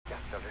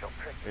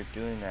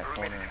they're doing that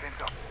corner.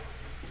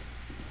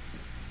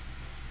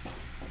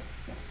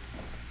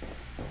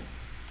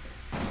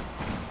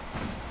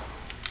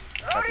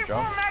 Got the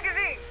drone?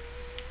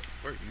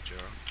 Where are you,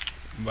 Gerald?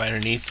 Right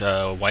underneath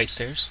white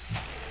stairs.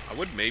 I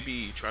would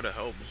maybe try to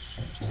help.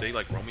 Stay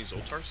like roaming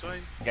Zoltar's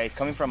side. Yeah, he's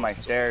coming from my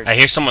stairs. I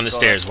hear someone on the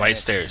stairs, white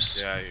stairs.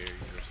 Yeah, I hear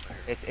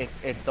you.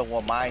 It's the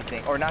Wamai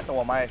thing, or not the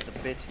Wamai, it's the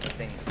bitch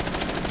thing.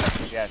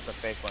 Yeah, it's the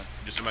fake one.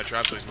 Just in my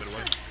trap, so he's mid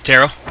away.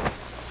 Taro.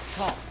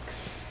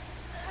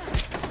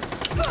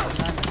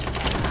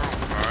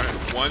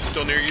 Alright, one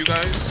still near you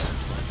guys.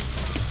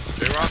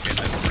 J-Rock and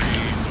then 3.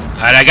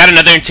 Alright, I got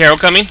another in Taro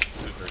coming.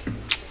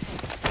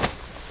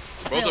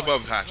 Both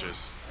above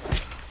hatches.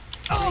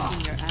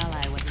 Breaking your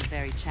ally wasn't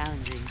very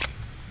challenging,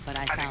 but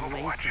I found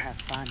ways to have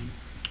fun.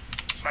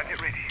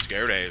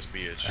 Scared ass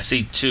bitch. I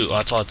see 2. Oh,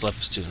 that's all that's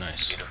left is 2.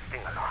 Nice.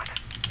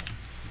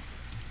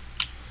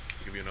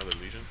 Give you another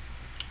Legion.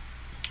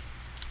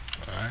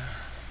 Alright.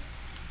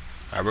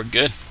 Alright, we're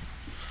good.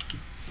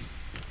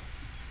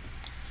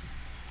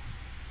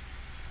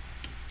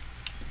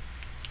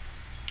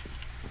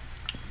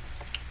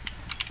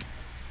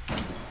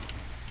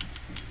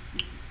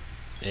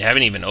 They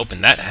haven't even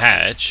opened that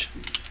hatch.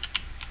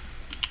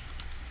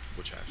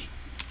 Which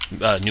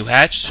hatch? New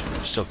hatch?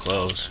 Still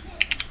closed.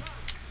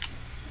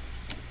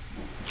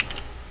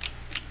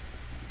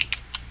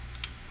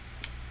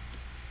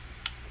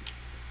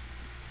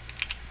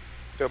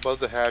 They're above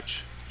the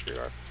hatch.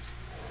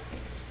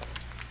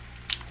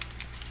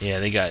 Yeah,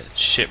 they got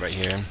shit right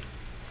here.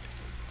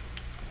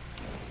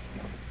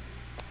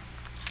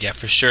 Yeah,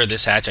 for sure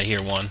this hatch, I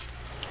hear one.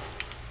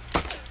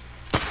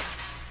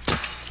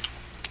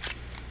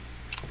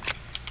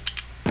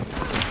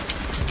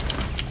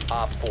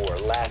 Op 4,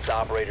 last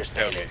operator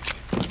standing.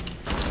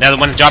 Now the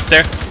one dropped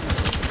there.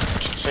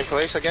 Same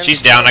place again?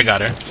 She's down, I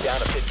got her. Down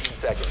to 15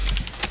 seconds.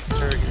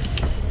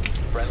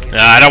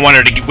 Nah, I don't want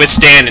her to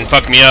withstand and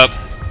fuck me up.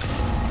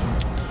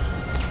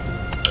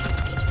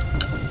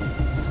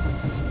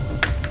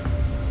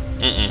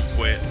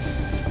 Quit.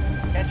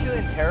 Can't you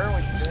in terror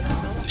when she's doing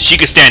that? She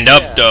could stand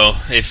up though,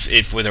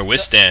 if with her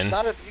withstand.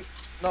 Not if you.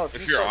 No,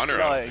 If you're on her.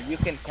 No, you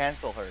can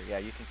cancel her. Yeah,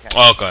 you can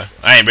cancel. Oh, okay.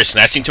 I ain't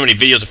risking. I seen too many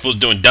videos of fools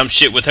doing dumb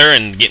shit with her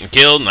and getting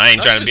killed, and I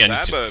ain't trying to be on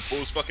that, YouTube. but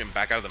fools fucking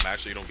back out of the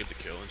match so you don't get the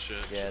kill and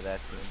shit. Yeah,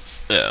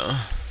 that's it. Yeah.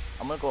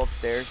 I'm gonna go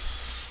upstairs.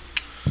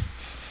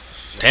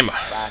 Damn.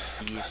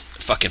 Last piece.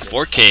 Fucking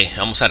 4K. I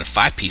almost had a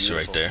 5-piece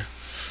right there.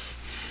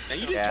 And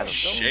you Yeah, didn't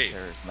do those shit.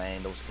 inters,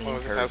 man. Those Oh,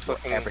 inters were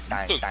every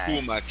You took 2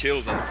 of my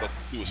kills on the fucking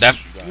 2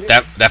 assists you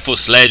got. That fool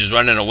Sledge was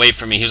running away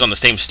from me. He was on the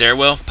same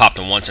stairwell. Popped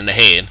him once in the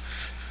head.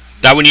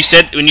 That when you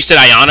said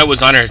Ayana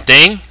was on her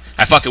thing,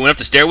 I fucking went up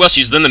the stairwell.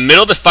 She's in the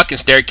middle of the fucking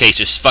staircase,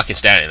 just fucking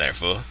standing there,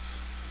 fool.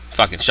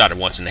 Fucking shot her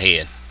once in the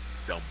head.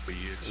 Dumb bitch.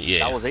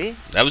 Yeah. That was it?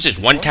 That was just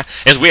one time.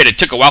 It's weird. It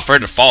took a while for her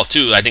to fall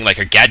too. I think like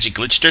her gadget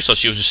glitched her, so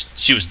she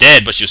was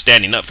dead, but she was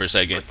standing up for a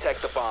second.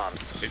 Protect the bombs.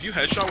 If you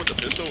headshot with the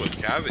pistol with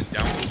Cav, it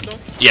down pistol?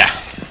 Yeah.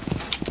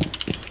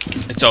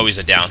 It's always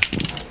a down.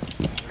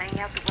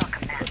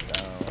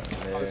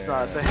 It's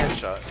not, it's a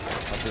headshot.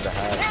 I'll do the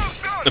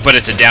hat. But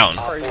it's a down.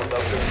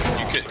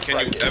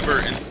 Can you ever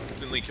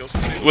instantly kill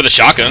somebody? With a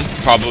shotgun,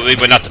 probably,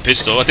 but not the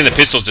pistol. I think the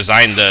pistol's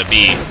designed to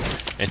be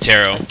in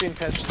Taro. I've seen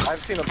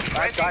him.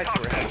 I've died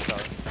to a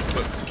headshot.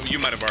 But you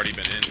might have already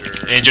been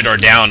injured. Injured or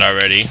downed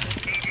already.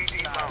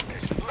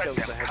 Kills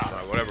the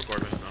headshot. Whatever,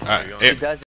 Corbin. Alright. He does